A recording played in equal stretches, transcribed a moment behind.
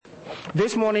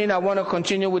This morning I want to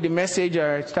continue with the message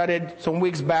I started some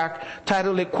weeks back,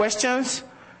 titled Questions,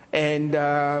 and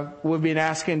we've been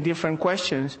asking different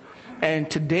questions. And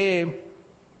today,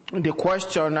 the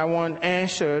question I want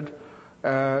answered,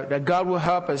 that God will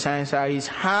help us answer, is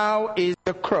how is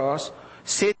the cross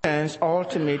Satan's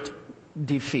ultimate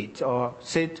defeat, or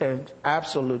Satan's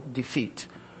absolute defeat?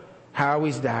 How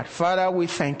is that? Father, we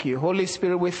thank you. Holy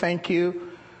Spirit, we thank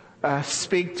you.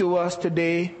 Speak to us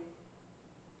today.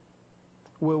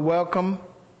 We welcome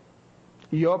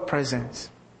your presence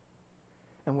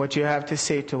and what you have to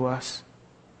say to us.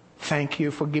 Thank you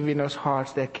for giving us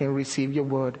hearts that can receive your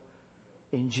word.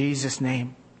 In Jesus'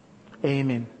 name,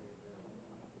 amen.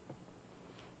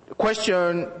 The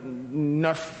question,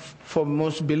 not for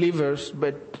most believers,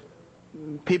 but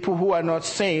people who are not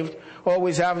saved,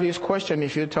 always have this question.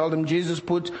 If you tell them Jesus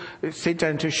put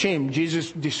Satan to shame,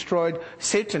 Jesus destroyed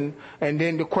Satan, and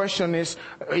then the question is,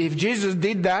 if Jesus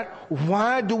did that,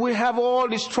 why do we have all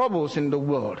these troubles in the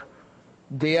world?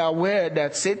 They are aware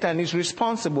that Satan is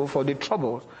responsible for the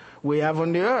troubles we have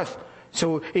on the earth.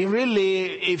 So it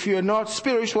really, if you're not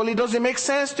spiritual, it doesn't make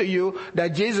sense to you that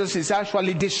Jesus has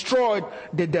actually destroyed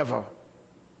the devil.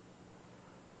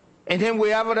 And then we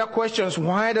have other questions.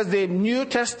 Why does the New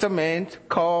Testament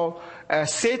call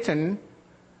Satan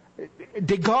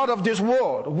the God of this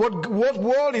world? What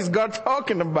world is God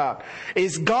talking about?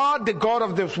 Is God the God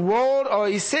of this world, or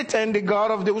is Satan the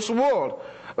God of this world?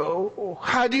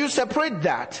 How do you separate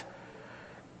that?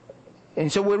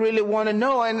 And so we really want to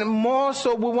know, and more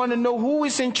so we want to know who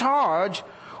is in charge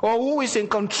or who is in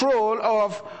control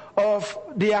of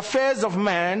the affairs of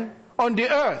man on the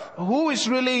earth. Who is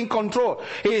really in control?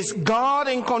 Is God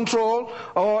in control,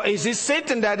 or is it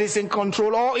Satan that is in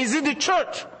control, or is it the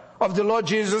church of the Lord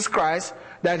Jesus Christ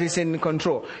that is in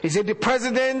control? Is it the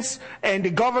presidents and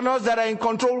the governors that are in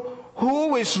control?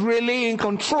 Who is really in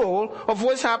control of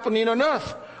what's happening on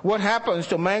earth? What happens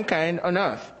to mankind on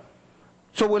earth?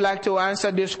 So we'd like to answer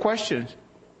these questions.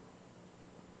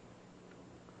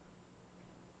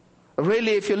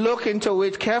 Really, if you look into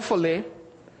it carefully,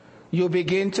 you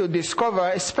begin to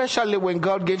discover, especially when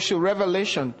God gives you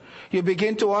revelation, you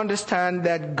begin to understand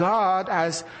that God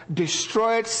has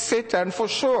destroyed Satan for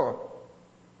sure.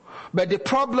 But the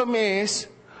problem is,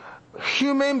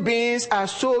 human beings are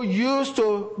so used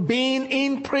to being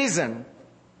in prison.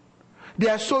 They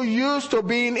are so used to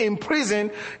being in prison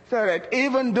that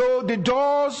even though the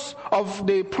doors of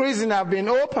the prison have been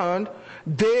opened,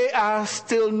 they are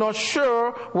still not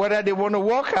sure whether they want to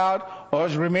walk out or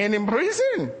remain in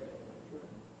prison.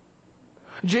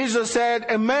 Jesus said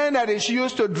a man that is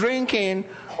used to drinking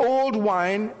old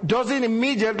wine doesn't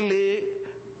immediately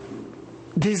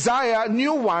desire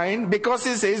new wine, because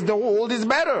he says the old is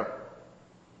better.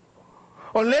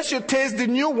 Unless you taste the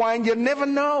new wine, you'll never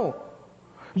know.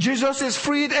 Jesus has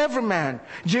freed every man.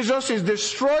 Jesus has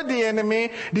destroyed the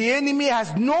enemy. The enemy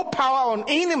has no power on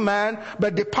any man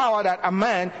but the power that a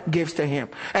man gives to him.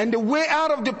 And the way out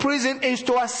of the prison is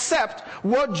to accept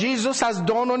what Jesus has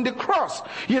done on the cross.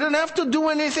 You don't have to do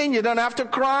anything. You don't have to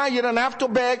cry. You don't have to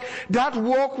beg. That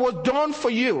work was done for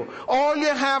you. All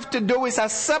you have to do is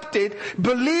accept it,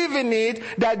 believe in it,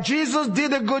 that Jesus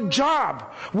did a good job.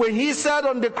 When he said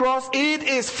on the cross, "It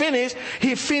is finished,"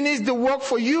 he finished the work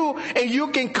for you, and you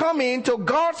can come into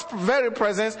God's very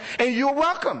presence and you're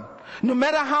welcome. No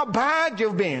matter how bad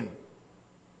you've been,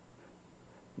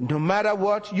 no matter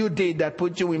what you did that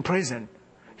put you in prison,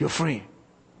 you're free.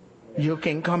 You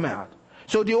can come out.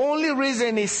 So the only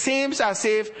reason it seems as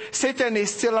if Satan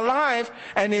is still alive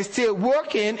and is still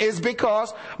working is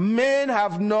because men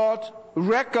have not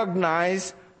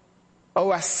recognized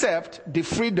or accept the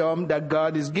freedom that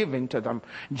God is giving to them.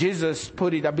 Jesus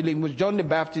put it, I believe it was John the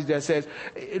Baptist that says,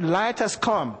 light has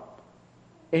come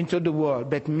into the world,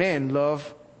 but men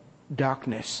love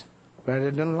darkness rather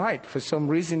than light. For some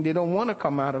reason, they don't want to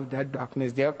come out of that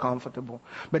darkness. They're comfortable.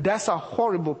 But that's a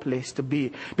horrible place to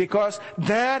be, because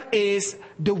that is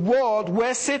the world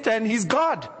where Satan is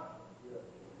God.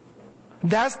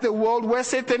 That's the world where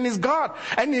Satan is God.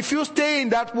 And if you stay in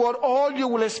that world, all you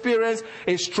will experience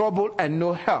is trouble and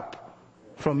no help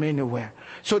from anywhere.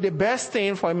 So the best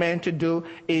thing for a man to do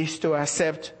is to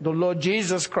accept the Lord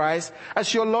Jesus Christ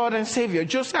as your Lord and Savior.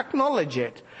 Just acknowledge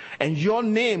it, and your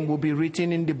name will be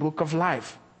written in the book of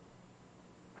life.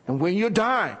 And when you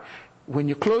die, when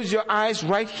you close your eyes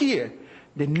right here,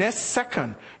 the next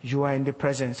second, you are in the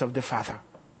presence of the Father.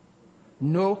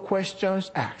 No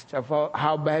questions asked about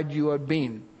how bad you had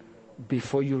been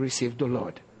before you received the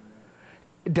Lord.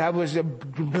 That was a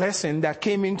blessing that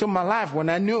came into my life when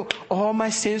I knew all my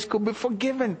sins could be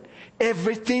forgiven.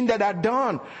 everything that I've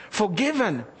done,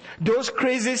 forgiven. Those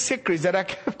crazy secrets that I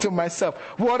kept to myself,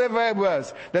 whatever it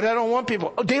was, that I don't want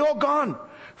people, they all gone.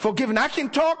 Forgiven. I can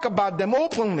talk about them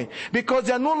openly because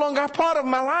they're no longer part of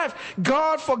my life.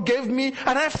 God forgave me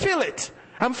and I feel it.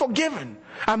 I'm forgiven.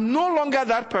 I'm no longer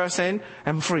that person.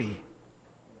 I'm free.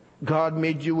 God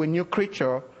made you a new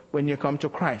creature when you come to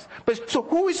Christ. But so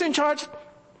who is in charge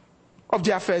of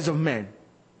the affairs of men?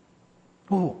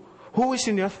 Who? Who is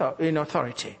in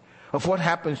authority of what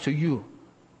happens to you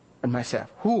and myself?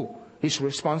 Who is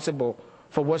responsible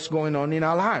for what's going on in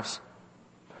our lives?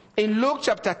 In Luke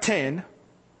chapter 10,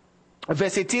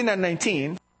 verse 18 and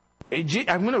 19,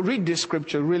 I'm going to read this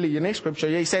scripture, really unique scripture.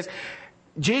 He says,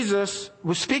 Jesus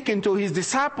was speaking to his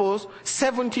disciples,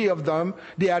 70 of them.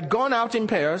 They had gone out in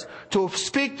pairs to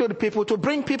speak to the people, to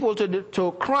bring people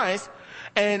to Christ.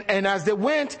 And as they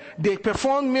went, they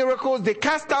performed miracles, they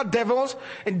cast out devils,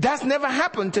 and that's never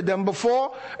happened to them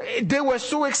before. They were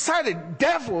so excited.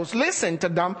 Devils listened to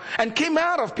them and came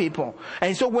out of people.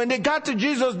 And so when they got to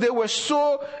Jesus, they were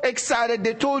so excited.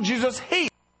 They told Jesus, hey,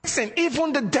 listen,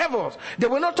 even the devils, they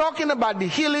were not talking about the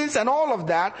healings and all of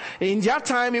that. In their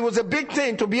time, it was a big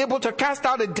thing to be able to cast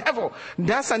out a devil.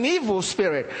 That's an evil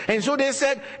spirit. And so they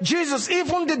said, Jesus,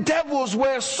 even the devils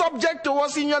were subject to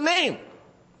us in your name.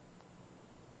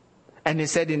 And he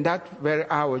said, in that very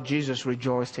hour, Jesus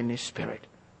rejoiced in his spirit.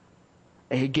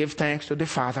 And he gave thanks to the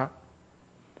Father.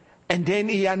 And then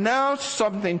he announced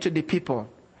something to the people.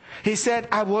 He said,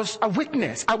 I was a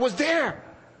witness. I was there.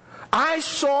 I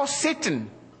saw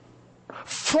Satan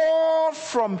fall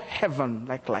from heaven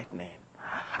like lightning.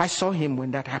 I saw him when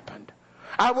that happened.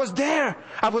 I was there.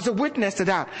 I was a witness to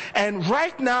that. And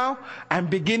right now, I'm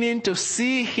beginning to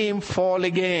see him fall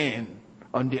again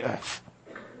on the earth.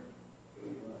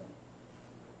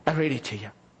 I read it to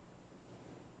you.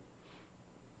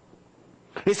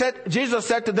 He said, Jesus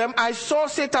said to them, I saw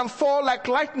Satan fall like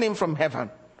lightning from heaven.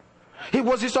 It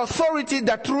was his authority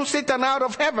that threw Satan out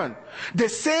of heaven. The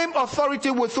same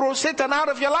authority will throw Satan out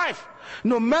of your life.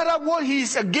 No matter what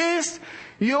he's against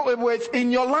you with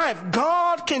in your life,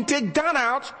 God can take that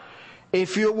out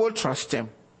if you will trust him.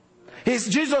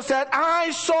 Jesus said, I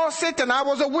saw Satan. I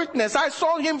was a witness. I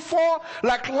saw him fall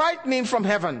like lightning from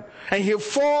heaven. And he'll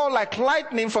fall like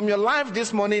lightning from your life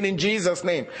this morning in Jesus'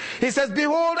 name. He says,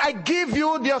 behold, I give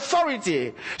you the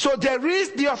authority. So there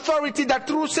is the authority that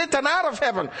threw Satan out of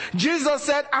heaven. Jesus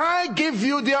said, I give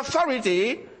you the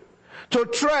authority to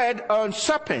tread on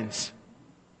serpents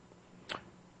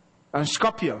and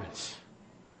scorpions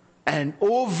and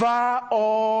over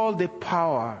all the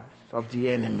powers of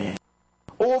the enemy.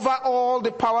 Over all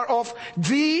the power of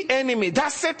the enemy.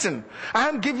 That's Satan.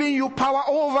 I'm giving you power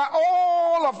over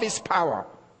all of his power.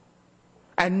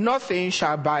 And nothing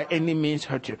shall by any means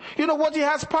hurt you. You know what he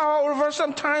has power over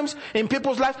sometimes in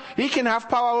people's lives? He can have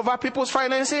power over people's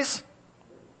finances.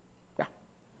 Yeah.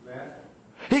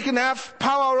 He can have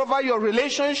power over your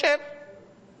relationship.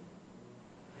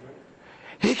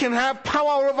 He can have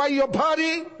power over your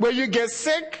body where you get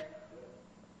sick.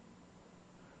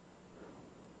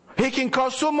 He can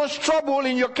cause so much trouble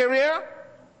in your career.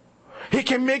 He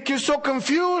can make you so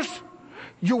confused.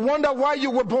 You wonder why you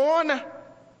were born.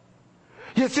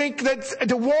 You think that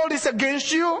the world is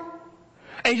against you.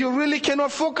 And you really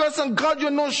cannot focus on God.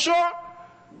 You're not sure.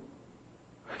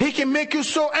 He can make you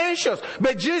so anxious.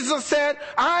 But Jesus said,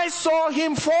 I saw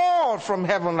him fall from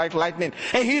heaven like lightning.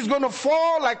 And he's going to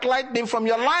fall like lightning from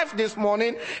your life this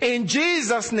morning in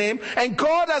Jesus' name. And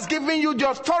God has given you the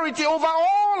authority over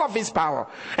all of his power.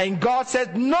 And God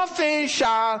said, nothing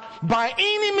shall by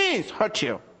any means hurt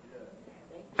you.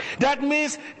 That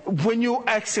means when you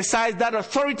exercise that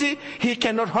authority, he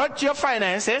cannot hurt your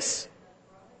finances.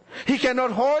 He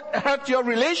cannot hurt your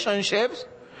relationships.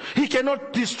 He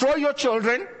cannot destroy your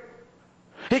children.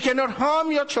 He cannot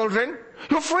harm your children.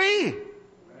 You're free.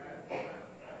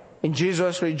 And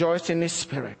Jesus rejoiced in his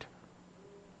spirit.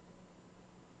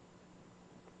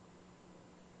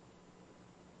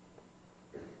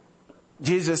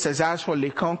 Jesus has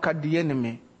actually conquered the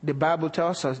enemy. The Bible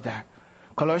tells us that.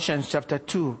 Colossians chapter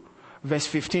 2, verse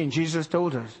 15, Jesus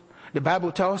told us. The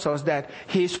Bible tells us that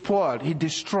he spoiled, he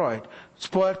destroyed,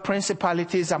 spoiled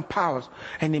principalities and powers,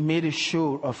 and he made a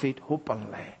show of it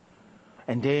openly.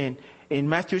 And then in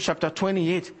Matthew chapter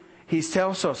 28, he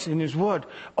tells us in his word,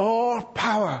 all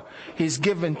power is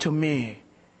given to me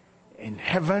in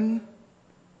heaven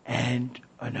and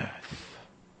on earth.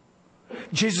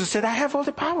 Jesus said, I have all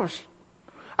the powers.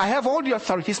 I have all the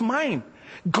authority. It's mine.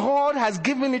 God has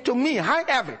given it to me. I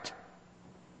have it.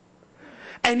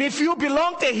 And if you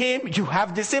belong to him, you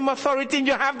have the same authority and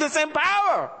you have the same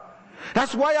power.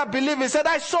 That's why I believe he said,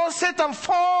 I saw Satan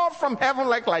fall from heaven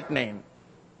like lightning.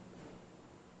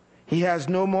 He has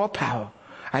no more power.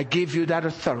 I give you that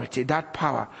authority, that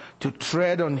power to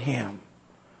tread on him.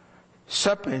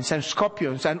 Serpents and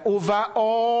scorpions and over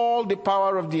all the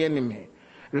power of the enemy.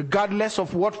 Regardless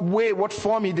of what way, what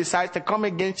form he decides to come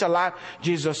against your life,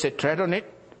 Jesus said, tread on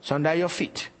it. It's under your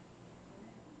feet.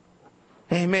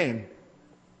 Amen.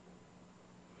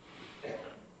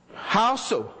 How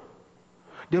so?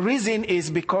 The reason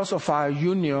is because of our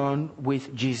union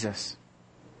with Jesus.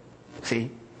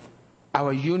 See?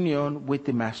 Our union with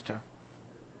the Master.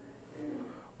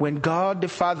 When God the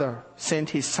Father sent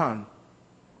his Son,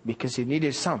 because he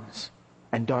needed sons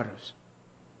and daughters,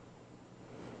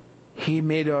 he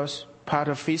made us part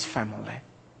of his family.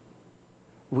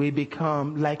 We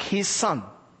become like his Son.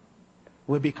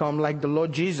 We become like the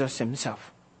Lord Jesus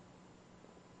himself.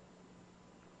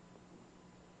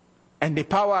 And the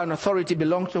power and authority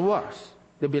belong to us.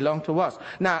 They belong to us.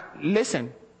 Now,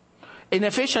 listen. In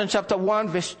Ephesians chapter 1,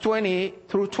 verse 20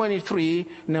 through 23,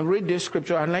 and I read this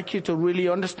scripture, I'd like you to really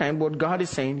understand what God is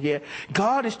saying here.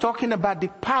 God is talking about the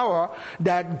power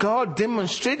that God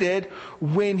demonstrated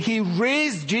when he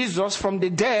raised Jesus from the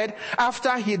dead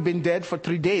after he'd been dead for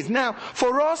 3 days. Now,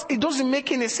 for us, it doesn't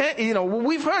make any sense.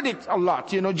 We've heard it a lot.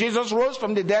 Jesus rose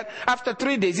from the dead after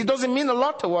 3 days. It doesn't mean a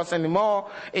lot to us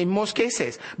anymore in most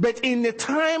cases. But in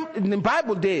the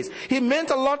Bible days, it meant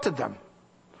a lot to them.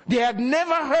 They had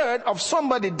never heard of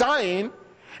somebody dying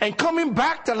and coming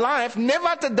back to life,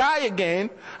 never to die again.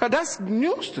 That's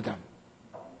news to them.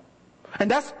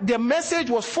 And their message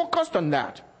was focused on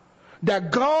that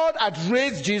God had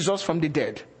raised Jesus from the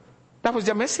dead. That was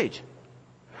their message.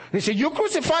 They said, you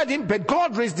crucified him, but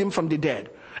God raised him from the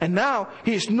dead. And now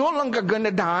he is no longer going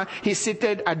to die. He's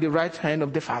seated at the right hand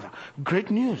of the Father. Great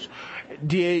news.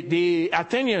 The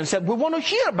Athenians said, we want to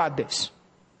hear about this.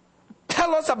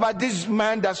 Tell us about this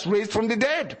man that's raised from the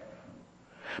dead.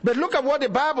 But look at what the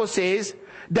Bible says,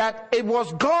 that it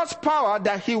was God's power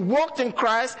that he walked in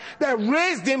Christ that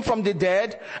raised him from the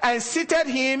dead and seated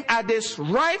him at his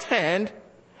right hand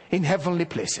in heavenly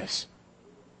places.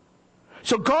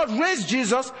 So God raised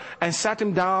Jesus and sat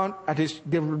him down at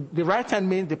the right hand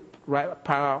means the right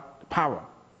power.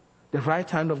 The right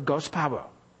hand of God's power.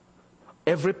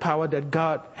 Every power that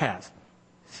God has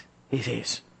is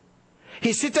his.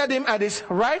 He seated him at his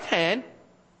right hand,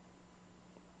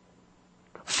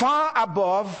 far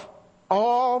above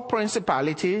all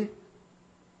principality.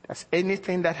 That's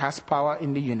anything that has power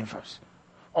in the universe.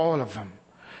 All of them.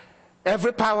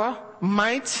 Every power,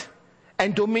 might,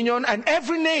 and dominion, and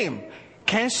every name.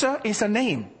 Cancer is a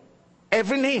name.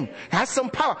 Every name has some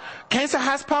power. Cancer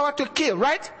has power to kill,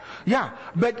 right? Yeah.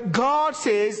 But God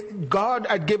says God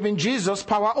had given Jesus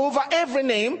power over every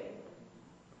name.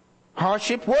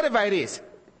 Hardship, whatever it is,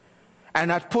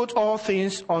 and had put all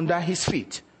things under his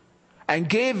feet and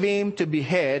gave him to be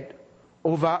head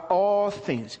over all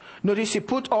things. Notice he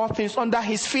put all things under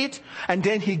his feet and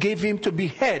then he gave him to be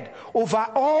head over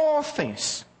all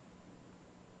things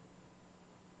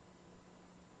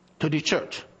to the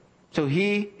church. So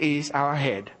he is our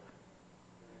head,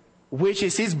 which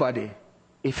is his body.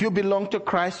 If you belong to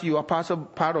Christ, you are part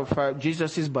of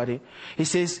Jesus' body. He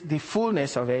says the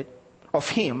fullness of it, of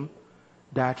him,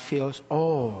 that fills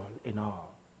all in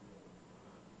all.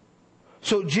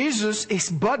 So Jesus, his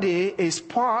body is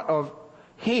part of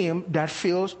him that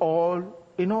fills all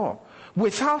in all.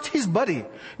 Without his body,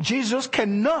 Jesus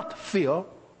cannot fill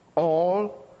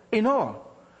all in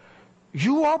all.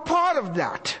 You are part of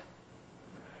that.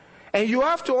 And you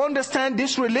have to understand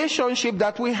this relationship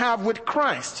that we have with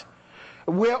Christ.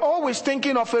 We're always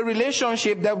thinking of a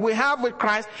relationship that we have with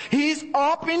Christ. He's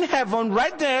up in heaven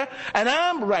right there and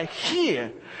I'm right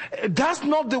here. That's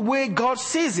not the way God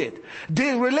sees it.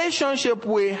 The relationship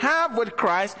we have with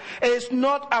Christ is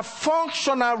not a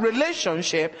functional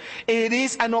relationship. It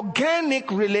is an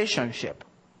organic relationship.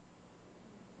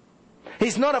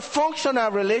 It's not a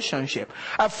functional relationship.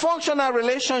 A functional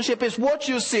relationship is what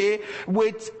you see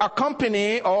with a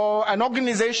company or an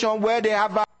organization where they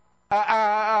have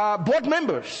board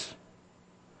members.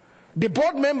 The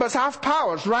board members have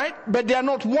powers, right? But they are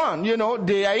not one,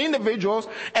 they are individuals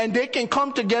and they can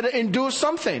come together and do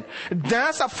something.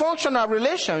 That's a functional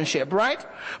relationship, right?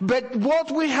 But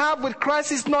what we have with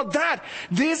Christ is not that.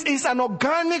 This is an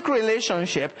organic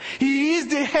relationship. He is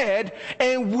the head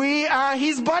and we are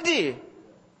his body.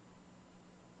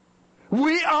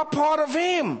 We are part of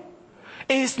him.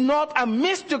 It's not a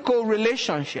mystical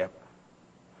relationship.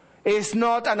 It's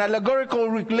not an allegorical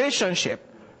relationship.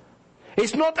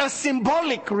 It's not a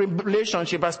symbolic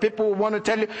relationship as people want to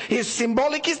tell you. It's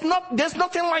symbolic. It's not, there's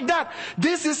nothing like that.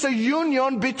 This is a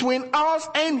union between us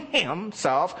and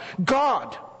himself,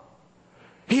 God.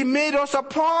 He made us a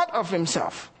part of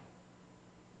himself.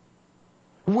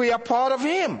 We are part of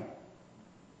him.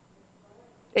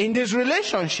 In this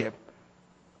relationship.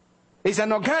 It's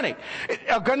an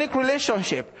organic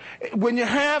relationship. When you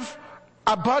have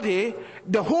a body,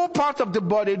 the whole part of the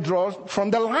body draws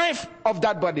from the life of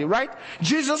that body, right?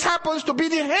 Jesus happens to be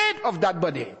the head of that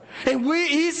body. And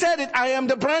he said it, I am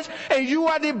the branch and you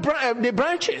are the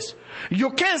branches. You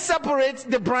can't separate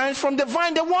the branch from the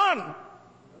vine, the one.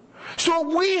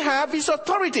 So we have his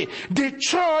authority. The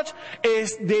church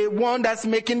is the one that's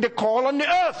making the call on the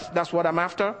earth. That's what I'm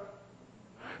after.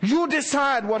 You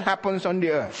decide what happens on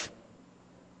the earth.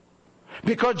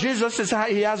 Because Jesus says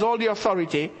he has all the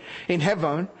authority in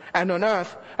heaven and on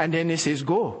earth, and then he says,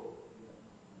 go.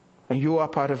 And you are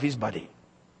part of his body.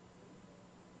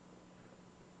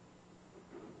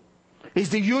 It's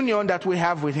the union that we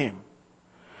have with him.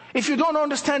 If you don't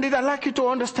understand it, I'd like you to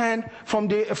understand from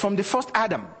the first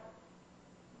Adam.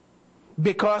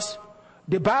 Because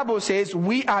the Bible says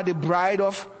we are the bride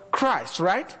of Christ,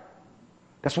 right?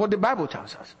 That's what the Bible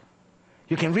tells us.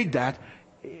 You can read that.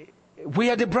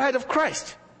 We are the bride of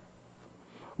Christ.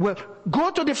 Well, go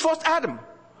to the first Adam.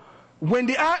 When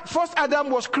the first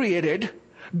Adam was created,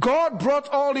 God brought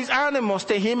all these animals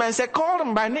to him and said, call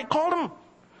them by name, call them.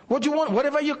 What do you want?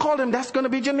 Whatever you call them, that's going to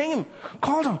be your name.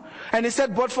 Call them. And he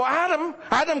said, but for Adam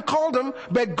called them,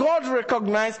 but God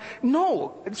recognized,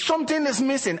 no, something is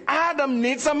missing. Adam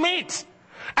needs a mate.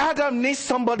 Adam needs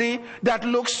somebody that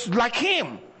looks like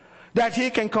him, that he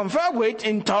can confer with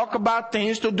and talk about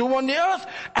things to do on the earth.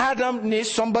 Adam needs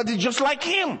somebody just like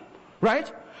him, right?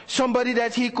 Somebody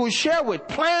that he could share with,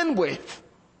 plan with,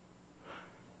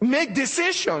 make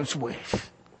decisions with.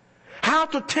 How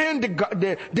to tend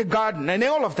the garden and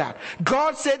all of that.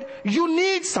 God said, you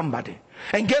need somebody.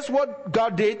 And guess what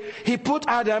God did? He put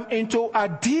Adam into a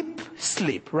deep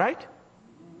sleep, right?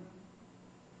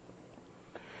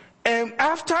 And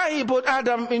after he put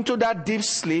Adam into that deep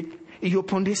sleep, he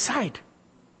opened his side.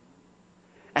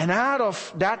 And out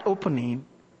of that opening,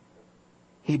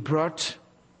 he brought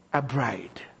a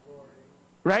bride.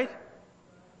 Right?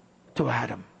 To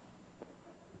Adam.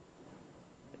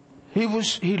 He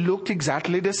looked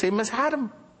exactly the same as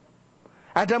Adam.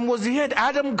 Adam was the head.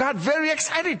 Adam got very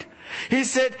excited. He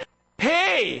said,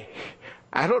 hey,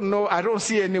 I don't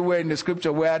see anywhere in the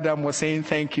scripture where Adam was saying,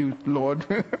 thank you, Lord.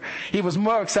 He was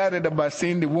more excited about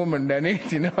seeing the woman than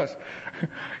anything else.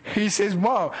 He says,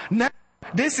 Mom, now,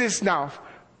 this is now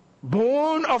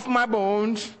bone of my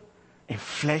bones and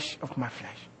flesh of my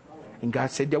flesh. And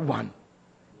God said, they're one,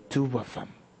 two of them.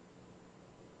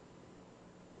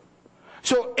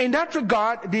 So in that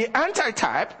regard, the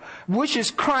antitype, which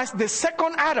is Christ, the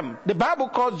second Adam, the Bible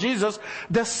calls Jesus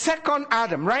the second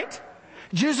Adam, right?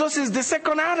 Jesus is the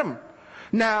second Adam.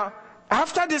 Now,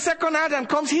 after the second Adam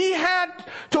comes, he had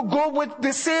to go with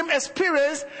the same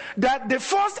experience that the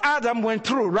first Adam went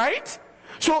through, right?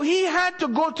 So he had to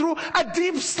go through a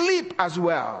deep sleep as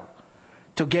well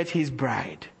to get his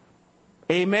bride.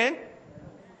 Amen?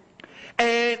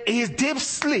 And his deep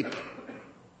sleep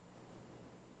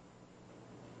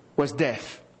was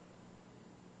death.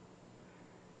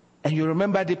 And you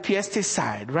remember the pierced his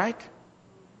side, right?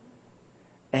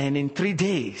 And in 3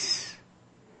 days,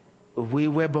 we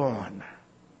were born.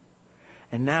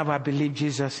 And now I believe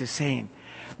Jesus is saying,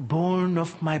 bone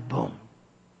of my bone,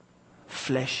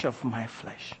 flesh of my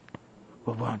flesh.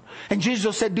 We're born. And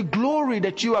Jesus said, the glory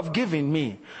that you have given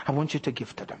me, I want you to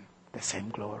give to them the same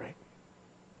glory.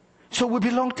 So we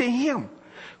belong to him.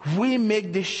 We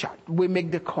make the shot. We make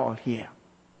the call here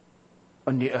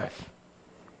on the earth.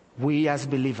 We as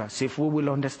believers, if we will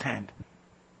understand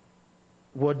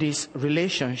what this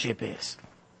relationship is.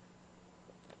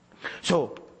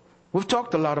 So, we've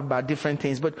talked a lot about different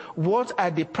things, but what are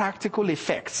the practical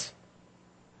effects?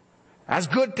 That's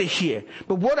good to hear.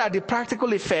 But what are the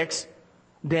practical effects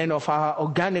then of our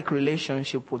organic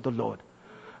relationship with the Lord?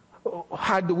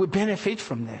 How do we benefit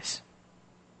from this?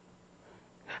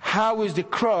 How is the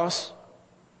cross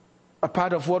a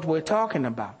part of what we're talking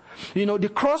about? You know, the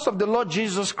cross of the Lord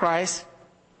Jesus Christ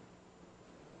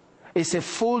is a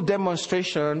full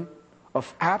demonstration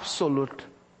of absolute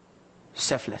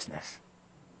selflessness.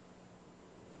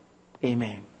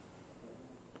 Amen.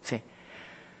 See,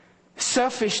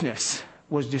 selfishness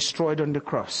was destroyed on the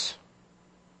cross.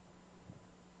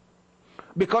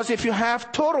 Because if you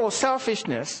have total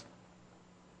selfishness,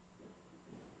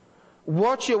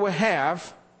 what you will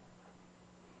have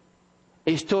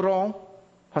is total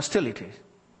hostility.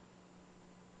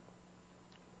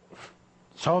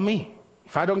 So me.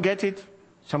 If I don't get it,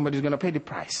 somebody's going to pay the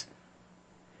price.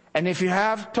 And if you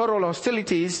have total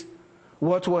hostilities,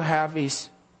 what we'll have is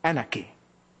anarchy.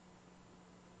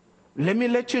 Let me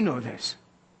let you know this.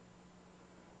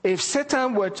 If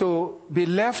Satan were to be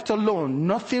left alone,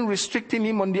 nothing restricting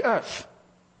him on the earth,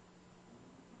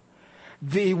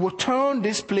 they will turn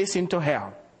this place into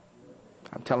hell.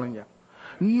 I'm telling you.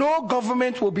 No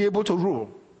government will be able to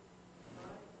rule.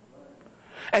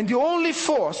 And the only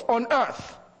force on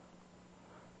earth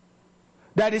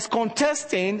that is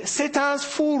contesting Satan's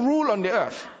full rule on the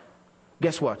earth,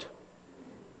 guess what?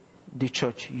 The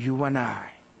church, you and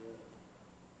I.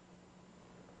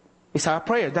 It's our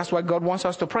prayer. That's why God wants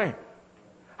us to pray.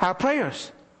 Our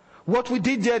prayers. What we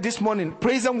did there this morning,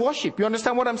 praise and worship. You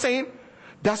understand what I'm saying?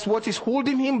 That's what is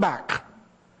holding him back.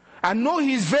 I know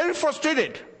he's very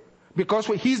frustrated because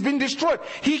he's been destroyed.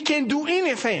 He can't do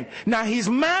anything. Now he's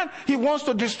mad. He wants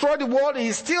to destroy the world.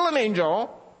 He's still an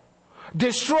angel.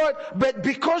 Destroyed. But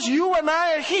because you and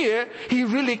I are here, he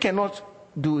really cannot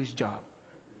do his job.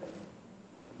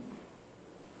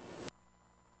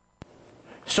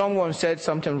 Someone said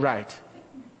something right.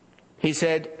 He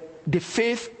said, the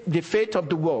fate of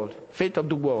the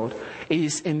world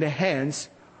is in the hands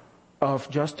of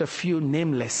just a few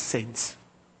nameless saints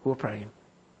who are praying.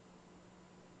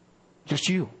 Just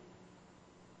you.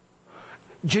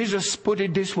 Jesus put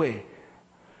it this way.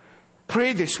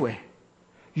 Pray this way.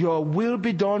 Your will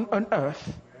be done on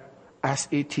earth as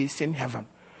it is in heaven.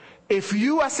 If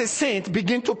you as a saint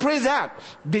begin to pray that,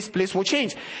 this place will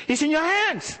change. It's in your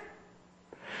hands.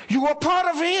 You are part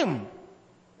of him.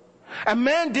 A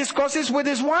man discusses with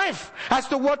his wife as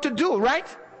to what to do, right?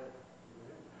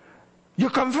 You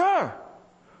confer.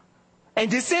 And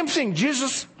the same thing,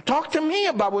 Jesus talked to me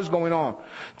about what's going on.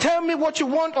 Tell me what you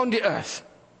want on the earth.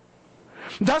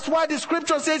 That's why the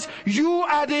scripture says, you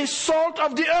are the salt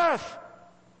of the earth.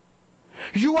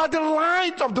 You are the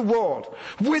light of the world.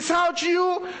 Without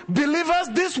you, believers,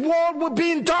 this world would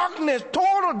be in darkness,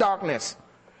 total darkness.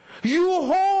 You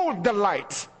hold the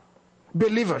light.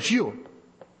 Believers, you.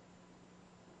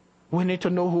 We need to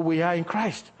know who we are in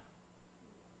Christ.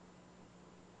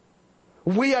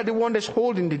 We are the one that's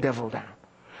holding the devil down.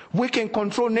 We can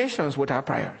control nations with our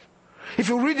prayers. If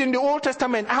you read in the Old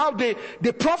Testament how the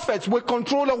prophets will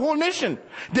control a whole nation.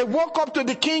 They walk up to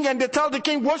the king and they tell the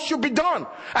king what should be done.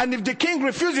 And if the king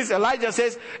refuses, Elijah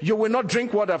says, you will not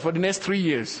drink water for the next 3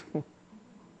 years.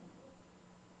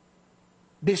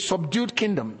 They subdued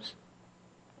kingdoms.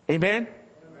 Amen?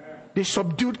 They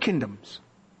subdued kingdoms.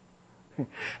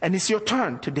 And it's your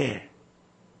turn today.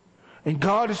 And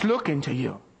God is looking to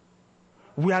you.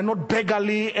 We are not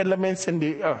beggarly elements in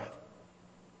the earth.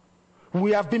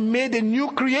 We have been made a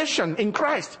new creation in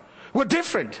Christ. We're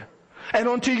different. And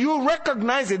until you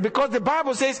recognize it, because the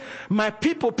Bible says, my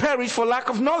people perish for lack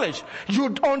of knowledge.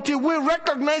 Until we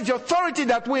recognize the authority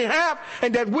that we have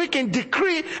and that we can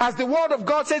decree, as the word of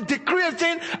God says, decree a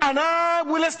thing and I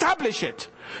will establish it.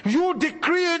 You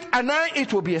decree it and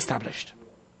it will be established.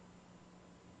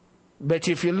 But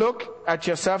if you look at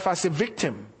yourself as a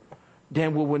victim,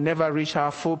 then we will never reach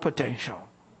our full potential.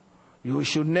 You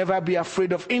should never be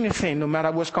afraid of anything, no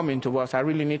matter what's coming to us. I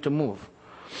really need to move.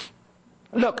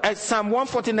 Look at Psalm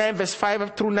 149 verse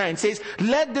 5 through 9 says,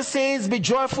 let the saints be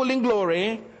joyful in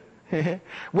glory.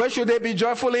 Where should they be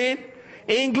joyful in?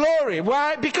 In glory.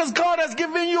 Why? Because God has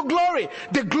given you glory.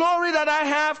 The glory that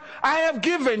I have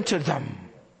given to them.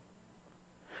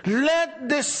 Let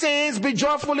the saints be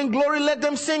joyful in glory. Let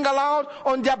them sing aloud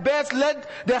on their beds. Let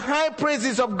the high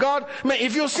praises of God. Man,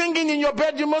 if you're singing in your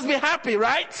bed, you must be happy,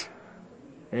 right?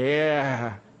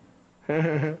 Yeah.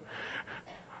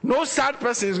 No sad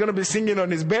person is going to be singing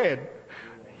on his bed.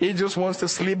 He just wants to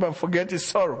sleep and forget his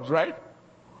sorrows, right?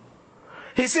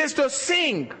 He says to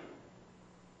sing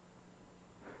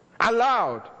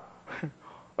aloud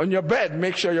on your bed.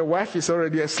 Make sure your wife is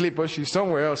already asleep or she's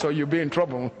somewhere else or you'll be in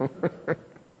trouble.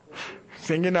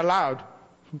 Singing aloud.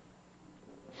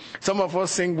 Some of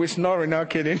us sing with snoring, not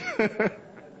kidding.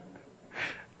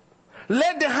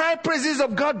 Let the high praises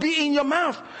of God be in your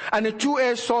mouth and a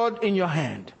two-edged sword in your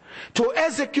hand, to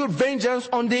execute vengeance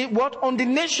on the what? On the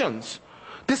nations.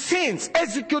 The saints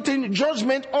executing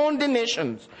judgment on the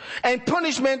nations and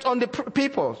punishment on the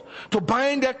peoples, to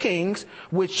bind their kings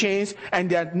with chains and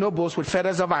their nobles with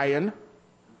fetters of iron,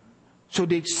 so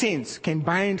the saints can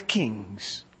bind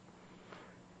kings.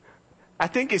 I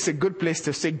think it's a good place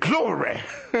to say glory.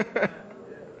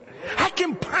 I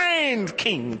can bind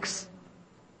kings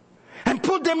and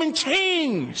put them in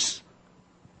chains.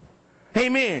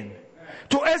 Amen.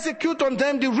 To execute on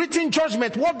them the written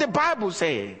judgment, what the Bible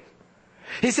says.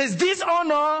 He says, this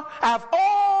honor have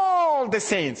all all the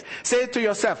saints. Say to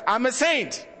yourself, I'm a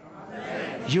saint.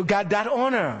 You got that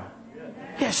honor.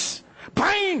 Yes.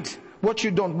 Bind what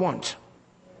you don't want.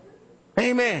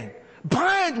 Amen.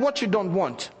 Bind what you don't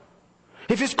want.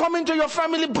 If it's coming to your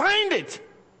family, bind it.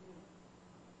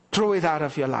 Throw it out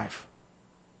of your life.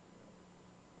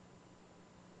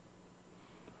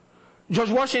 George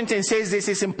Washington says this: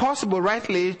 it's impossible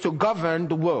rightly to govern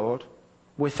the world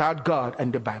without God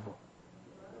and the Bible.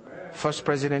 First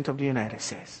President of the United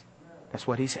States. That's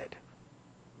what he said.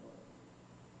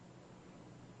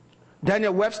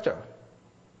 Daniel Webster.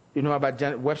 You know about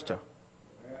Daniel Webster?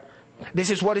 This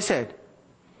is what he said.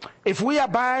 If we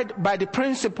abide by the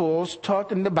principles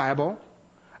taught in the Bible,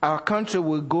 our country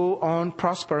will go on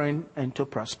prospering and to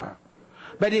prosper.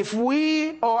 But if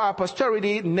we or our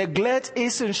posterity neglect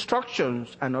its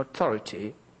instructions and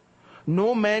authority,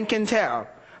 no man can tell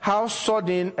how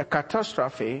sudden a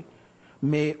catastrophe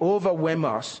may overwhelm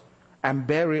us and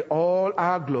bury all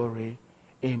our glory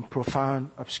in profound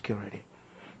obscurity.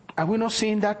 Are we not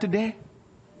seeing that today?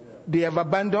 They have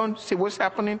abandoned. See what's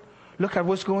happening? Look at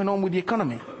what's going on with the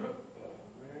economy.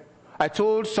 I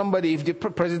told somebody if the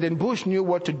President Bush knew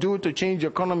what to do to change the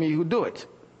economy, he would do it.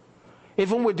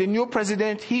 Even with the new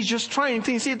president, he's just trying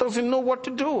things. He doesn't know what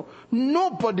to do.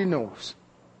 Nobody knows.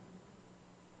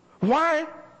 Why?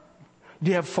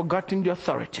 They have forgotten the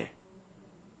authority.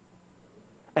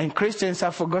 And Christians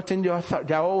have forgotten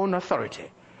their own authority.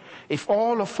 If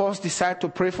all of us decide to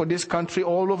pray for this country,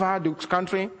 all over the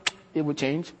country, it will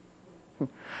change.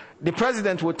 The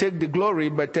president will take the glory,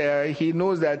 but he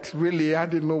knows that really I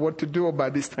didn't know what to do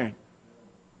about this thing.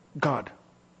 God.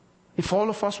 If all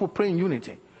of us will pray in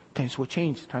unity, things will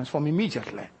change, transform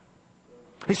immediately.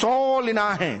 It's all in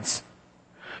our hands.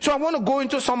 So I want to go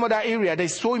into some other area that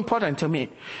is so important to me.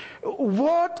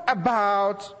 What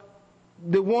about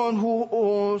the one who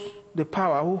owns the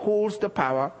power, who holds the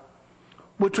power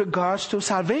with regards to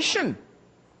salvation?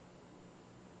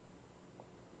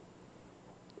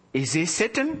 Is it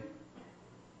Satan,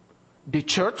 the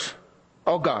church,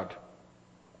 or God?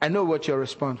 I know what your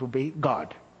response will be.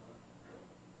 God.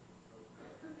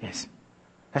 Yes.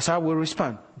 That's how we'll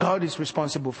respond. God is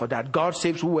responsible for that. God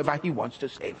saves whoever he wants to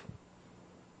save.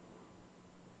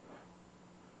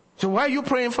 So why are you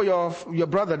praying for your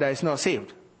brother that is not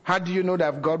saved? How do you know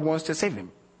that God wants to save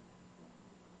him?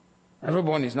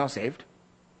 Everyone is not saved.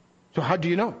 So how do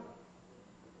you know?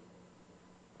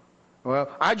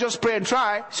 Well, I just pray and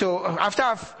try. So after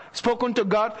I've spoken to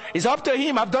God, it's up to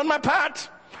him. I've done my part.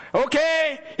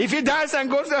 Okay, if he dies and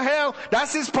goes to hell,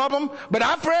 that's his problem. But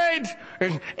I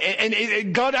prayed,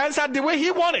 and God answered the way he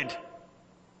wanted.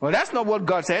 Well, that's not what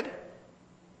God said.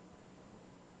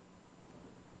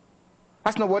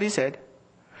 That's not what he said.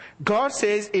 God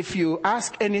says if you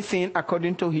ask anything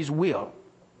according to his will,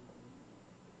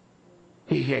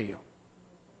 he hear you.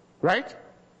 Right?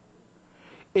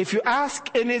 If you ask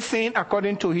anything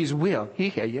according to his will, he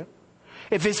hear you.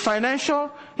 If it's financial,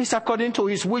 it's according to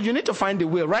his will. You need to find the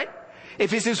will, right?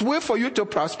 If it's his will for you to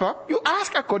prosper, you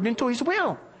ask according to his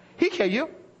will. He hear you.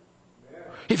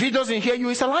 If he doesn't hear you,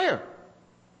 he's a liar.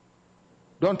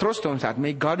 Don't throw stones at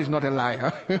me. God is not a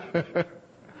liar.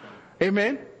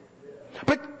 Amen?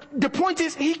 But the point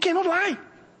is, he cannot lie.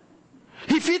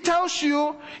 If he tells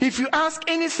you, if you ask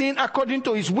anything according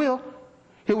to his will,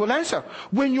 he will answer.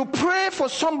 When you pray for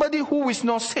somebody who is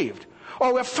not saved,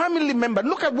 or a family member,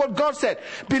 look at what God said.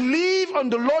 Believe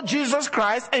on the Lord Jesus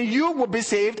Christ and you will be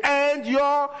saved and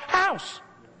your house.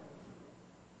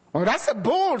 Well, that's a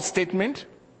bold statement.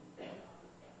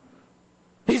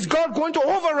 Is God going to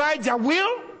override their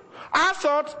will? I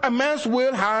thought a man's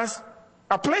will has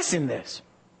a place in this.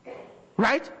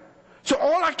 Right? So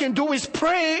all I can do is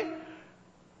pray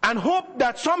and hope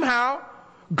that somehow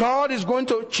God is going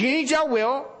to change their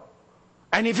will.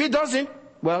 And if he doesn't,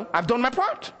 well, I've done my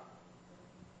part.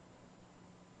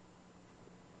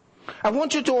 I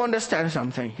want you to understand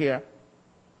something here.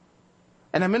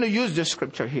 And I'm going to use this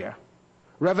scripture here.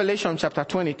 Revelation chapter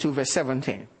 22 verse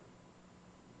 17.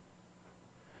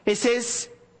 It says,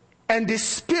 and the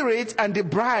Spirit and the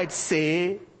bride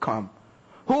say, come.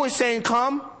 Who is saying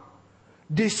come?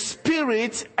 The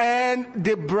Spirit and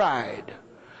the bride.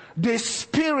 The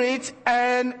Spirit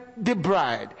and the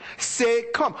bride say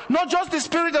come. Not just the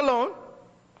Spirit alone.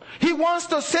 He wants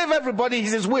to save everybody.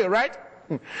 It's his will, right?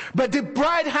 But the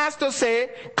bride has to say,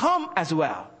 come as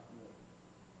well.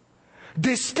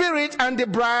 The Spirit and the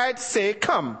bride say,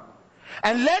 come.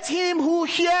 And let him who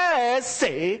hears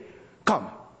say, come.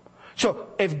 So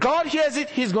if God hears it,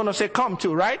 he's going to say, come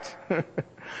too, right?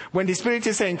 When the Spirit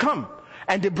is saying, come.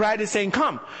 and the bride is saying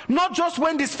come. Not just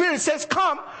when the Spirit says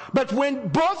come, but when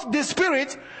both the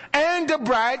Spirit and the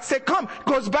bride say come.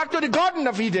 Goes back to the Garden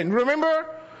of Eden. Remember?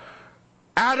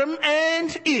 Adam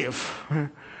and Eve.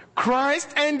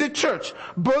 Christ and the church.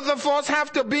 Both of us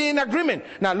have to be in agreement.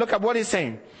 Now look at what he's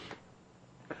saying.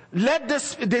 Let the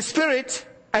Spirit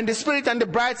and the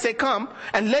bride say come,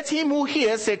 and let him who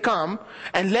hears say come,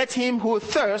 and let him who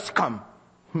thirsts come.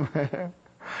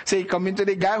 Say come into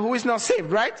the guy who is not saved,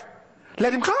 right?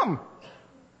 Let him come.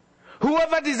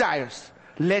 Whoever desires,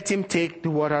 let him take the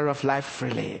water of life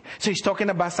freely. So he's talking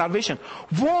about salvation.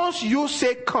 Once you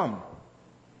say come,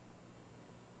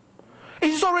 it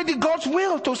is already God's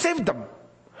will to save them.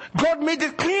 God made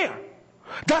it clear.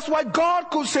 That's why God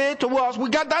could say to us, we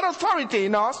got that authority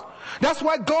in us. That's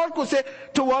why God could say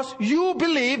to us, you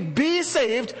believe, be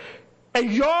saved,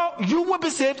 and you will be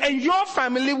saved, and your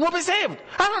family will be saved.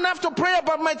 I don't have to pray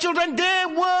about my children. They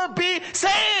will be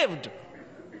saved.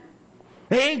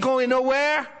 They ain't going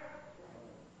nowhere.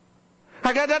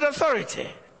 I got that authority.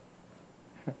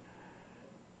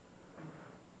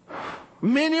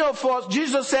 Many of us,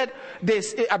 Jesus said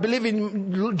this, I believe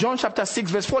in John chapter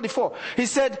 6 verse 44. He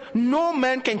said, no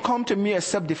man can come to me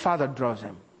except the Father draws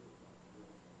him.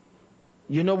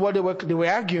 You know what they were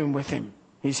arguing with him.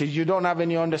 He said, you don't have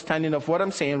any understanding of what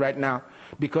I'm saying right now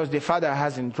because the Father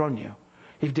hasn't drawn you.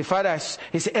 If the Father,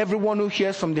 he said, everyone who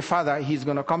hears from the Father, he's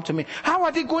going to come to me. How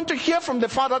are they going to hear from the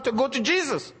Father to go to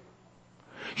Jesus?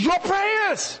 Your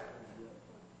prayers.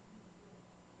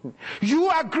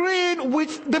 You agreed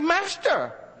with the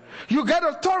Master. You get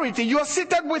authority. You are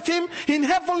seated with him in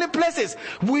heavenly places.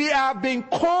 We are being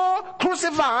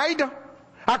co-crucified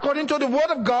according to the word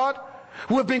of God.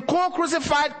 We've been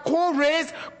co-crucified,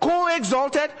 co-raised,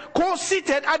 co-exalted,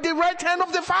 co-seated at the right hand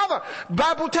of the Father.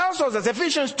 Bible tells us, as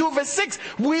Ephesians 2 verse 6,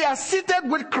 we are seated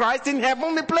with Christ in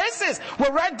heavenly places.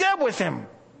 We're right there with him.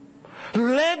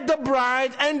 Let the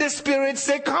bride and the Spirit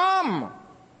say, come.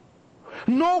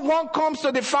 No one comes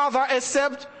to the Father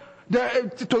except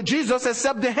to Jesus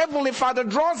except the Heavenly Father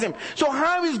draws him. So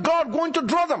how is God going to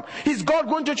draw them? Is God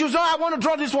going to choose, oh, I want to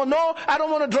draw this one. No, I don't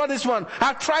want to draw this one.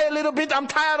 I'll try a little bit. I'm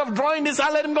tired of drawing this.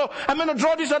 I'll let him go. I'm going to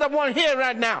draw this other one here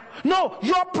right now. No,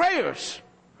 your prayers.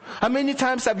 How many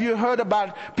times have you heard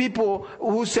about people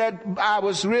who said, I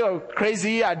was real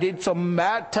crazy. I did some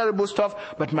bad, terrible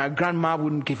stuff, but my grandma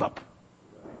wouldn't give up.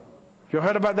 You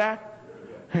heard about that?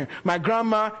 My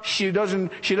grandma, she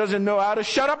doesn't know how to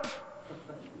shut up.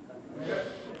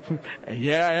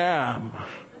 Yeah, I am.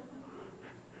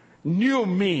 Knew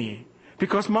me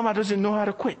because mama doesn't know how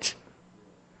to quit.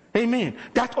 Amen.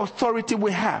 That authority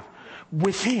we have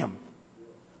with him.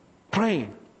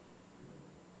 Praying.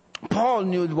 Paul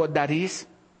knew what that is.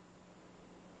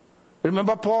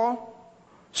 Remember Paul?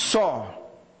 Saul.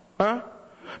 Huh?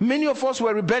 Many of us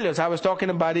were rebellious. I was talking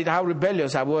about it, how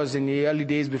rebellious I was in the early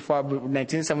days before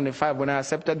 1975 when I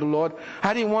accepted the Lord.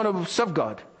 I didn't want to serve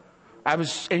God. I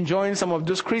was enjoying some of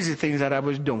those crazy things that I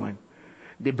was doing.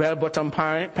 The bell-bottom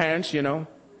pants, you know.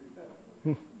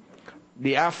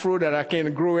 The afro that I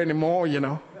can't grow anymore, you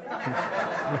know.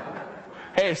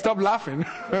 Hey, stop laughing.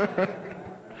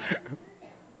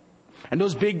 And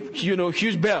those big,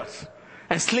 huge belts.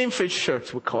 And slim fit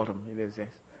shirts, we call them.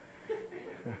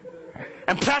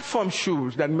 And platform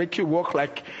shoes that make you walk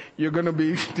like you're going to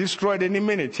be destroyed any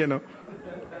minute,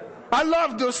 I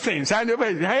love those things.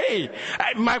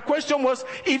 My question was,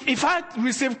 if I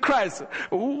received Christ,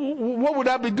 what would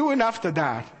I be doing after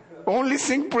that? Only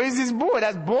sing praises, boy,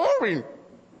 that's boring.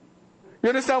 You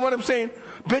understand what I'm saying?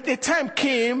 But a time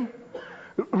came,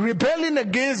 rebelling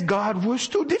against God was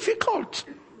too difficult.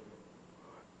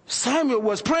 Samuel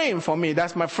was praying for me,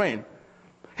 that's my friend.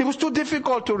 It was too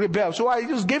difficult to rebel, so I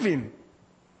just gave in.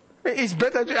 It's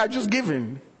better I just give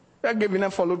in. I gave in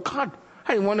and followed God.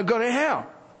 I didn't want to go to hell.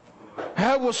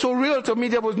 Hell was so real to me,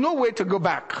 there was no way to go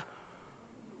back.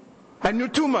 I knew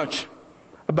too much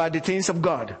about the things of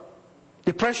God.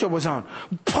 The pressure was on.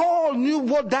 Paul knew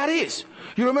what that is.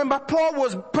 You remember Paul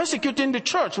was persecuting the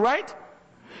church, right?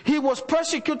 He was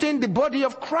persecuting the body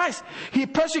of Christ. He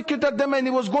persecuted them and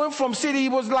he was going from city. He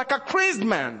was like a crazed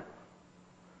man.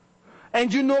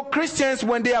 And Christians,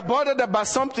 when they are bothered about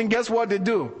something, guess what they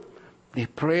do? They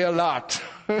pray a lot.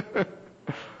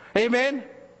 Amen?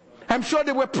 I'm sure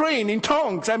they were praying in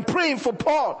tongues and praying for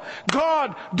Paul.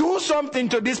 God, do something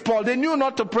to this Paul. They knew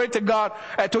not to pray to God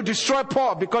to destroy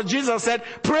Paul because Jesus said,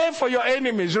 pray for your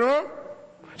enemies,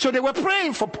 So they were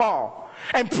praying for Paul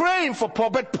and praying for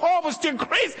Paul, but Paul was still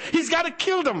crazy. He's got to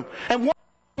kill them. And when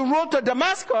he wrote to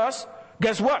Damascus,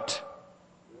 guess what?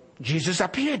 Jesus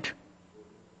appeared.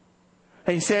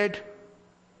 And he said,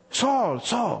 Saul,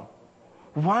 Saul,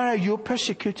 why are you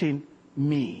persecuting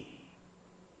me.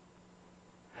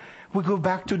 We go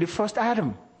back to the first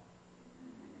Adam.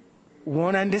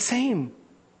 One and the same.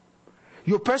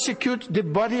 You persecute the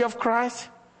body of Christ,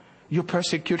 you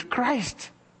persecute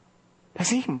Christ. That's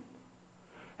him.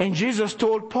 And Jesus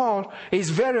told Paul, it's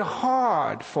very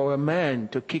hard for a man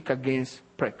to kick against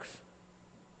pricks.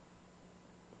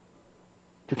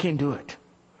 You can't do it.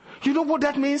 You know what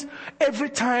that means? Every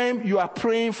time you are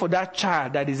praying for that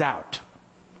child that is out.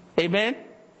 Amen?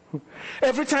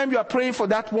 Every time you are praying for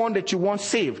that one that you want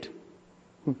saved,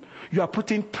 you are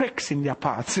putting pricks in their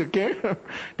paths, okay?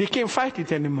 They can't fight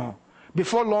it anymore.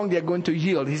 Before long, they're going to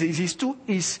yield.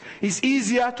 It's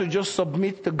easier to just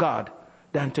submit to God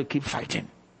than to keep fighting.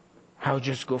 I'll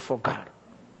just go for God.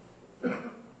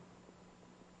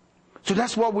 So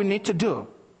that's what we need to do.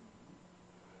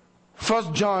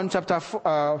 1 John chapter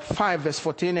 5 verse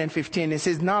 14 and 15, it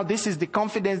says, now this is the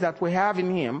confidence that we have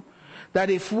in him, that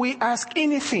if we ask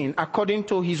anything according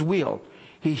to his will,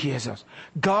 he hears us.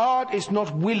 God is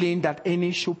not willing that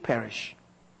any should perish,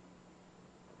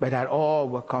 but that all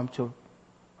will come to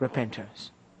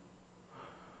repentance.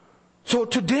 So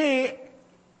today,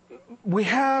 we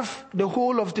have the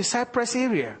whole of the Cyprus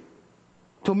area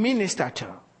to minister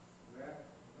to.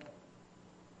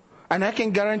 And I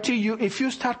can guarantee you, if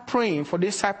you start praying for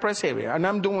this Cyprus area, and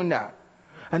I'm doing that,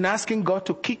 and asking God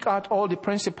to kick out all the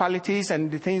principalities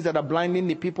and the things that are blinding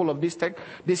the people of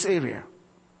this area,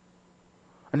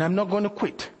 and I'm not going to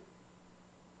quit,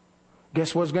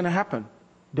 guess what's going to happen?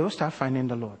 They'll start finding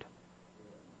the Lord.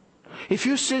 If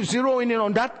you zero in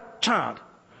on that child,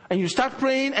 and you start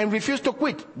praying and refuse to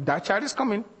quit, that child is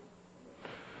coming.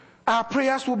 Our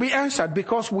prayers will be answered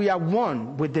because we are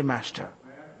one with the Master.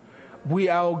 We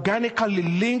are organically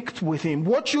linked with him.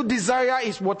 What you desire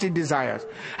is what he desires.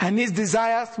 And his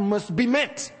desires must be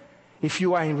met if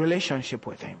you are in relationship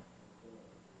with him.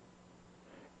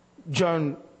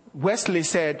 John Wesley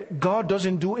said, God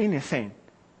doesn't do anything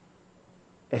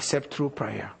except through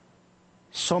prayer.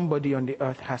 Somebody on the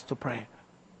earth has to pray.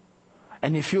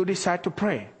 And if you decide to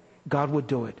pray, God will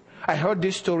do it. I heard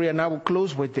this story, and I will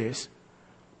close with this,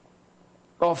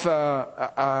 of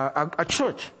a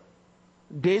church.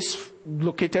 They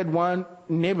located one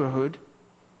neighborhood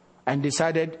and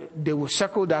decided they will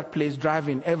circle that place,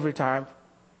 driving every time,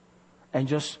 and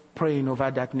just praying over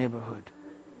that neighborhood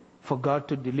for God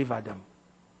to deliver them.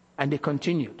 And they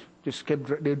continued.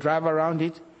 They drive around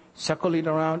it, circle it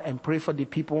around, and pray for the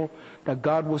people that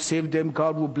God will save them,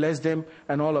 God will bless them,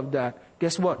 and all of that.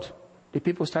 Guess what? The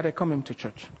people started coming to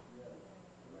church.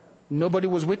 Nobody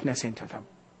was witnessing to them.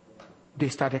 They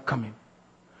started coming.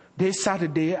 This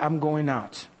Saturday, I'm going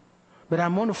out. But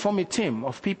I'm going to form a team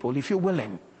of people, if you're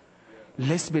willing.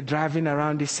 Let's be driving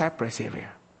around this Cyprus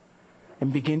area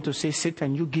and begin to say,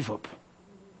 Satan, you give up.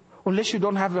 Unless you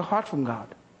don't have a heart from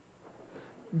God.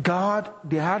 God,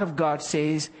 the heart of God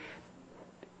says,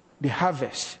 the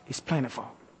harvest is plentiful.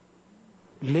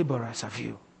 Laborers are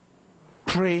few.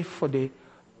 Pray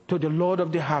to the Lord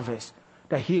of the harvest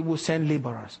that he will send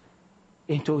laborers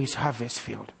into his harvest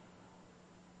field.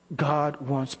 God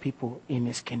wants people in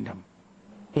his kingdom.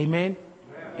 Amen?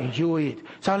 Enjoy it.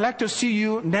 So I'd like to see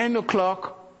you 9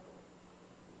 o'clock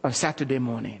on Saturday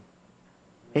morning.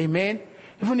 Amen?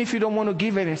 Even if you don't want to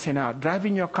give anything out, drive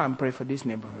in your car and pray for this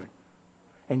neighborhood.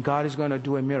 And God is going to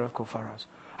do a miracle for us.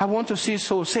 I want to see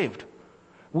souls saved.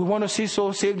 We want to see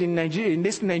souls saved in Nigeria, in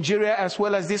this Nigeria as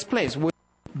well as this place.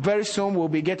 Very soon we'll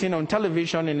be getting on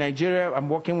television in Nigeria. I'm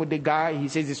working with the guy. He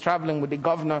says he's traveling with the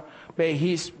governor, but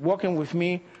he's working with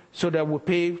me so that we'll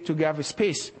pay to have a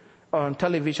space on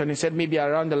television. He said maybe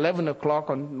around 11 o'clock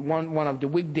on one of the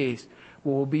weekdays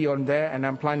we will be on there, and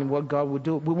I'm planning what God will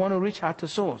do. We want to reach out to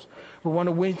souls. We want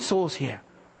to win souls here.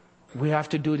 We have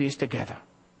to do this together.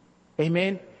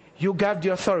 Amen? You got the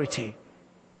authority.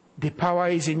 The power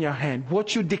is in your hand.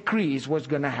 What you decree is what's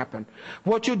going to happen.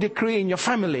 What you decree in your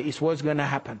family is what's going to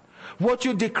happen. What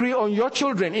you decree on your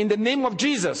children in the name of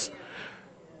Jesus,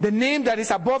 the name that is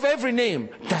above every name,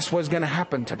 that's what's going to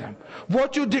happen to them.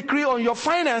 What you decree on your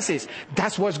finances,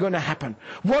 that's what's going to happen.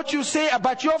 What you say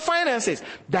about your finances,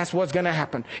 that's what's going to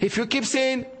happen. If you keep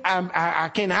saying,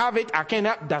 I can't have it,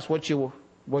 that's what's going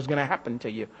to happen to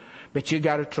you. But you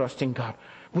got to trust in God.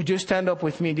 Would you stand up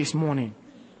with me this morning?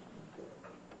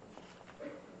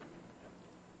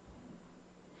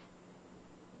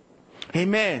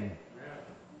 Amen.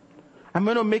 I'm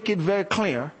going to make it very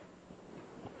clear.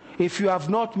 If you have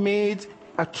not made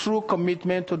a true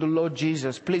commitment to the Lord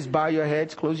Jesus, please bow your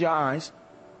heads, close your eyes.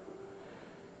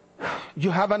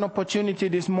 You have an opportunity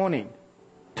this morning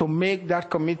to make that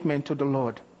commitment to the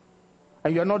Lord.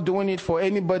 And you're not doing it for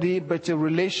anybody but a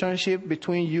relationship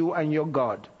between you and your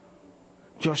God.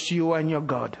 Just you and your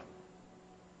God.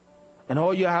 And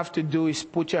all you have to do is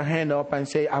put your hand up and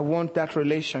say, I want that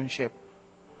relationship.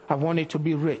 I want it to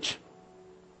be rich.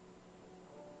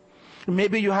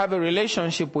 Maybe you have a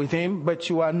relationship with him, but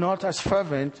you are not as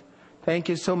fervent. Thank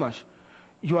you so much.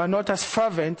 You are not as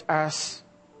fervent as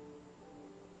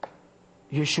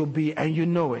you should be, and you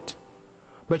know it.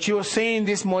 But you are saying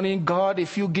this morning, God,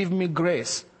 if you give me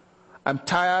grace, I'm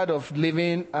tired of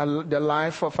living the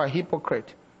life of a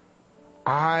hypocrite.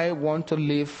 I want to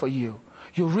live for you.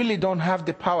 You really don't have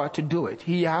the power to do it.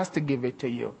 He has to give it to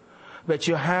you. But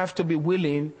you have to be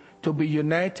willing to be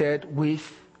united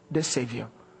with the Savior.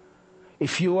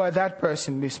 If you are that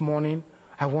person this morning,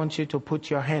 I want you to put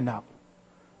your hand up.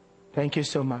 Thank you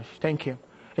so much. Thank you.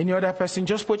 Any other person,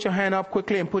 just put your hand up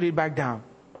quickly and put it back down.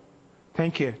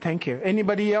 Thank you. Thank you.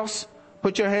 Anybody else?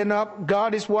 Put your hand up.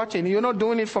 God is watching. You're not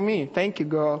doing it for me. Thank you,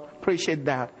 girl. Appreciate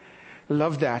that.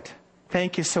 Love that.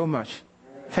 Thank you so much.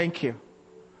 Thank you.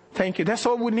 Thank you. That's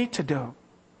all we need to do.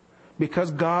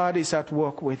 Because God is at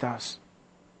work with us.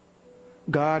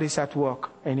 God is at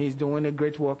work, and He's doing a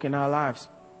great work in our lives.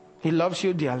 He loves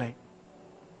you dearly.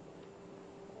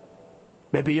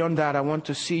 But beyond that, I want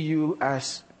to see you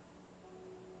as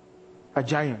a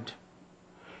giant.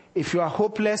 If you are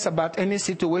hopeless about any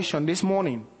situation this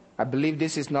morning, I believe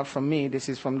this is not from me, this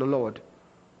is from the Lord.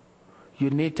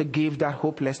 You need to give that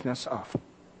hopelessness up.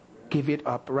 Give it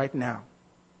up right now.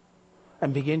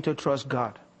 And begin to trust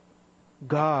God.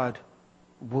 God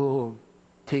will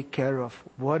take care of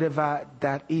whatever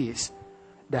that is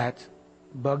that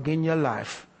bug in your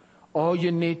life. All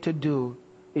you need to do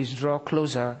is draw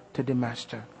closer to the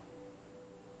Master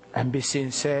and be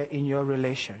sincere in your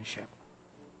relationship.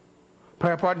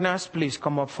 Prayer partners, please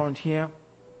come up front here.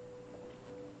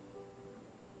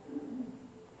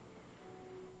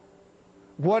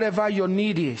 Whatever your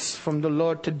need is from the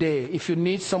Lord today, if you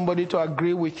need somebody to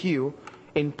agree with you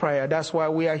in prayer, that's why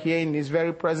we are here in His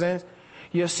very presence.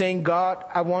 You're saying, God,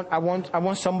 I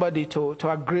want somebody to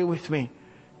agree with me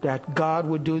that God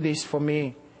will do this for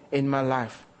me in my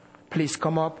life. Please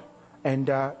come up and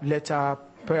let our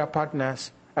prayer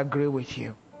partners agree with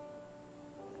you.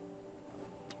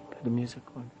 Put the music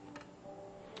on.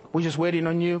 We're just waiting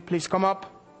on you. Please come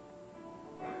up.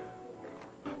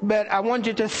 But I want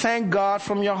you to thank God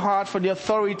from your heart for the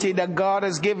authority that God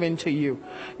has given to you.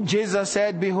 Jesus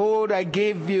said, behold, I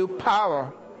gave you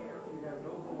power.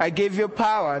 I gave you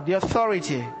power. The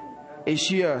authority is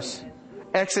yours.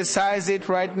 Exercise it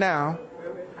right now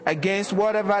against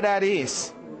whatever that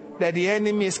is that the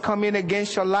enemy is coming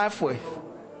against your life with.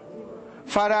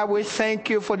 Father, we thank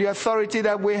you for the authority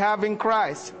that we have in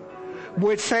Christ.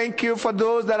 We thank you for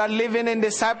those that are living in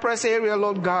the Cyprus area,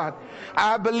 Lord God.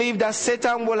 I believe that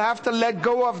Satan will have to let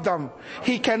go of them.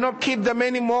 He cannot keep them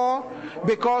anymore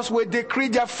because we decree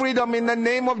their freedom in the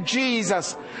name of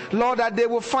Jesus. Lord, that they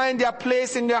will find their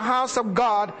place in the house of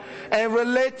God and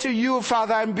relate to you,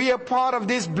 Father, and be a part of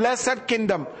this blessed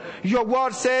kingdom. Your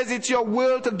word says it's your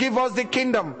will to give us the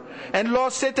kingdom. And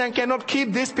Lord, Satan cannot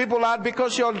keep these people out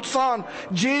because your Son,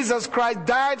 Jesus Christ,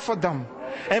 died for them.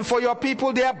 And for your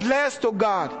people, they are blessed, oh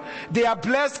God. They are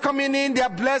blessed coming in, they are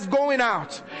blessed going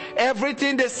out.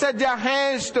 Everything they set their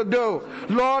hands to do,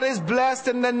 Lord, is blessed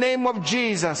in the name of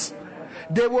Jesus.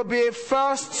 They will be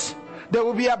first, they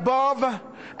will be above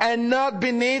and not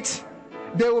beneath.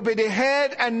 They will be the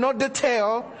head and not the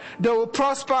tail. They will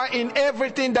prosper in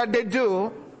everything that they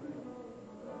do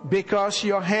because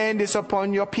your hand is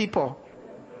upon your people.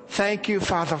 Thank you,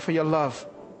 Father, for your love.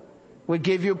 We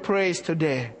give you praise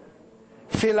today.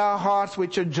 Fill our hearts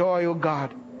with your joy, O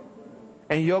God,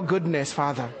 and your goodness,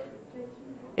 Father.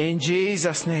 In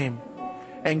Jesus' name.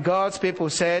 And God's people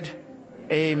said,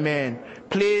 Amen.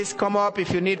 Please come up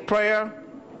if you need prayer.